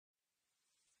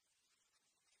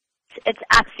It's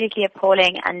absolutely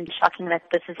appalling and shocking that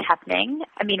this is happening.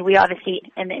 I mean, we're obviously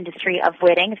in the industry of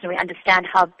weddings, and we understand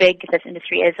how big this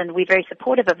industry is, and we're very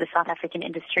supportive of the South African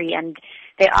industry, and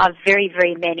there are very,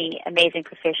 very many amazing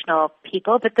professional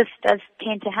people, but this does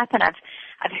tend to happen.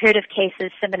 I've heard of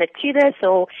cases similar to this,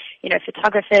 or,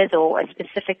 photographers or a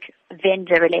specific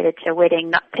vendor related to a wedding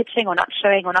not pitching or not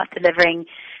showing or not delivering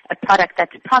a product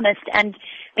that's promised. And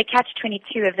the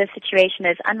catch-22 of this situation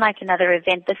is, unlike another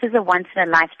event, this is a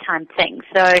once-in-a-lifetime thing.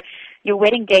 So your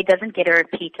wedding day doesn't get a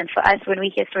repeat. And for us, when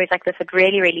we hear stories like this, it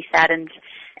really, really saddens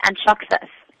and shocks us.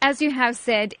 As you have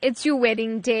said, it's your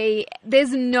wedding day.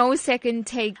 There's no second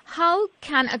take. How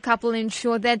can a couple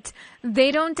ensure that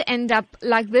they don't end up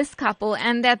like this couple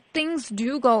and that things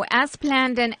do go as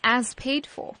planned and as paid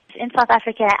for? In South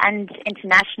Africa and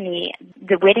internationally,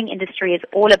 the wedding industry is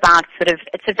all about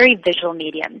it's a very visual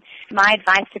medium. My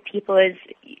advice to people is,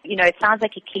 it sounds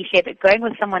like a cliche, but going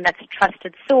with someone that's a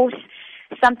trusted source,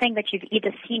 something that you've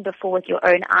either seen before with your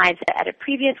own eyes at a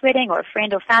previous wedding or a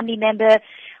friend or family member,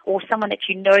 or someone that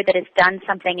you know that has done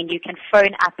something and you can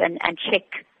phone up and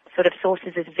check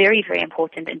sources is very, very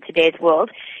important in today's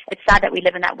world. It's sad that we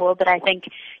live in that world, but I think,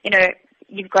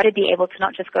 you've got to be able to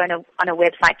not just go on a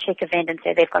website, check a vendor and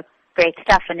say they've got great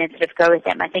stuff and then go with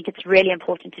them. I think it's really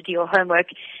important to do your homework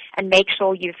and make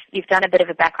sure you've done a bit of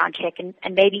a background check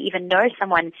and maybe even know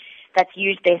someone that's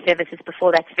used their services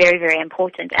before. That's very, very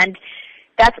important. And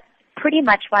that's pretty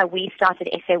much why we started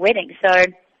SA Weddings. So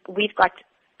we've got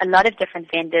a lot of different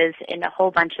vendors in a whole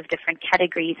bunch of different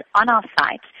categories on our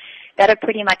site that are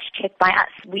pretty much checked by us.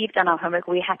 We've done our homework.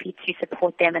 We're happy to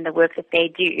support them in the work that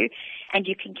they do, and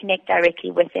you can connect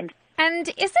directly with them. And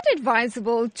is it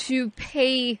advisable to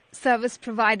pay service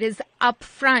providers up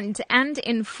front and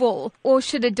in full, or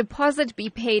should a deposit be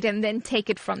paid and then take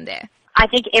it from there? I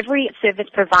think every service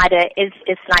provider is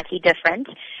slightly different.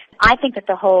 I think that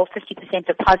the whole 50%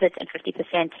 deposit and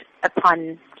 50%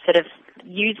 upon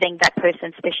using that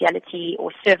person's speciality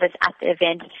or service at the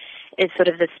event is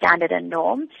the standard and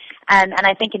norm. And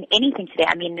I think in anything today,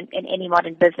 in any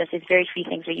modern business, there's very few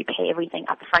things where you pay everything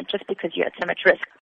up front just because you're at so much risk.